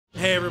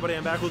Hey everybody,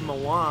 I'm back with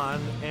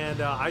Milan,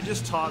 and I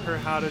just taught her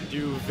how to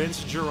do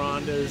Vince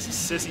Gironda's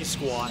sissy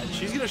squat.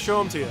 She's gonna show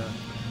them to you.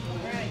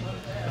 Right.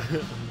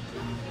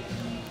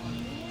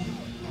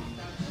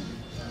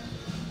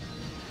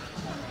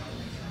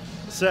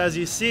 So as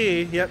you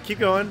see, yep, keep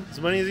going,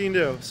 as many as you can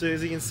do. So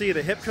as you can see,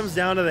 the hip comes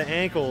down to the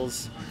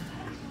ankles,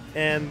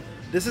 and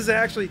this is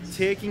actually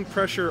taking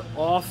pressure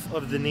off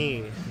of the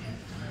knee.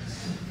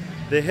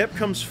 The hip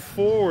comes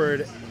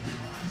forward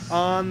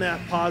on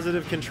that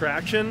positive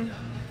contraction.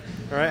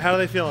 All right, how are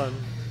they feeling?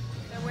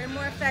 They're way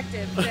more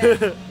effective than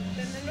the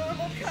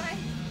normal kind.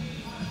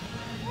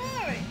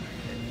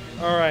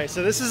 All right,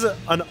 so this is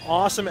an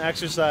awesome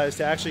exercise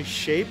to actually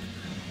shape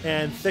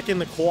and thicken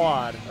the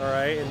quad, all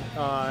right, and,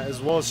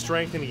 as well as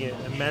strengthening it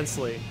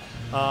immensely.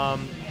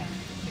 Tom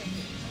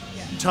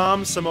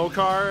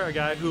Samokar, a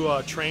guy who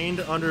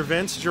trained under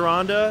Vince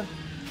Gironda,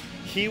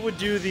 he would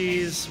do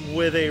these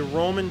with a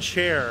Roman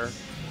chair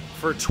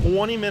for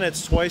 20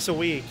 minutes twice a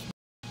week.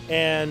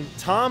 And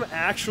Tom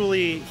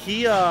actually,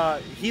 he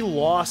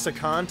lost a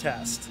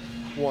contest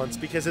once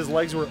because his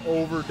legs were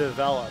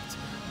overdeveloped.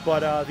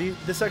 But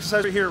this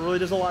exercise right here really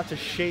does a lot to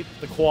shape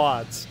the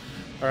quads.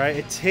 All right,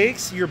 it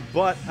takes your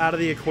butt out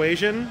of the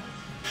equation.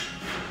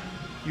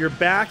 Your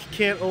back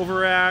can't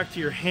overact,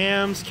 your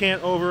hams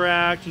can't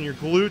overact, and your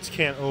glutes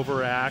can't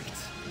overact.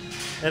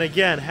 And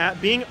again,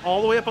 being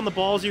all the way up on the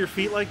balls of your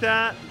feet like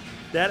that,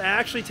 that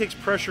actually takes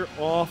pressure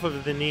off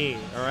of the knee.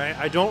 All right,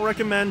 I don't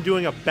recommend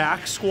doing a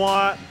back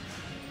squat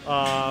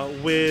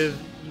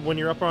when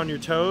you're up on your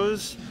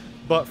toes,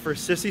 but for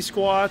sissy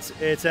squats,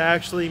 it's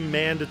actually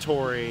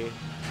mandatory.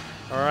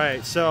 All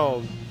right,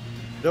 so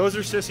those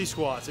are sissy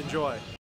squats. Enjoy.